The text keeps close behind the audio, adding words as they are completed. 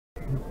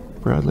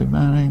Bradley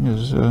Manning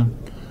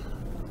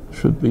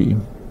should be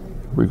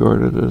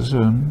regarded as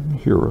a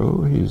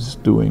hero. He's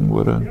doing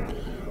what an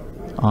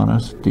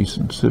honest,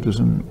 decent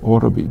citizen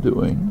ought to be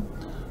doing,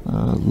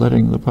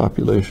 letting the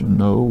population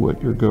know what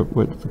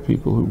the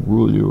people who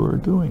rule you are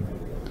doing.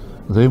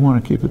 They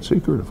want to keep it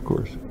secret, of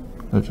course.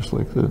 That's just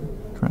like the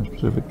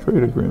Trans-Pacific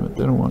Trade Agreement.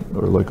 They don't want,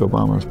 or like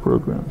Obama's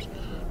programs.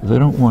 They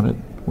don't want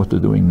what they're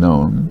doing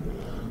known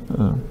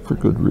for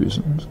good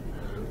reasons.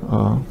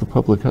 The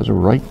public has a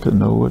right to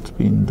know what's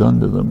being done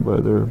to them by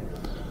their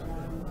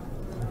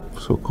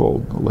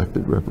so-called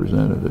elected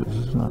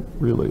representatives. Not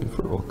really,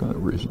 for all kinds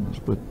of reasons,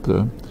 but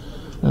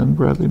and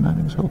Bradley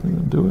Manning's helping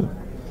them do it.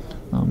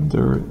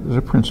 There's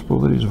a principle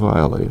that he's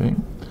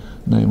violating,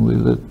 namely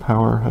that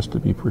power has to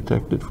be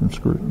protected from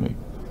scrutiny.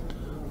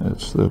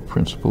 It's the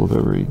principle of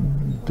every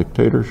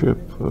dictatorship,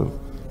 of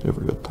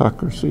every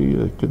autocracy.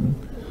 You can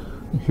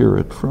hear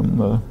it from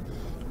the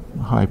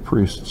high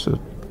priests at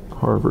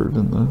Harvard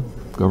and the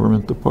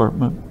government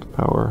department.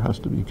 Power has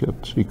to be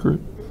kept secret,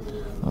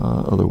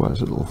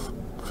 otherwise it'll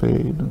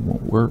fade and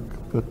won't work.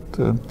 But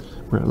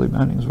Bradley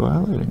Manning's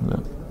violating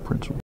that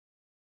principle.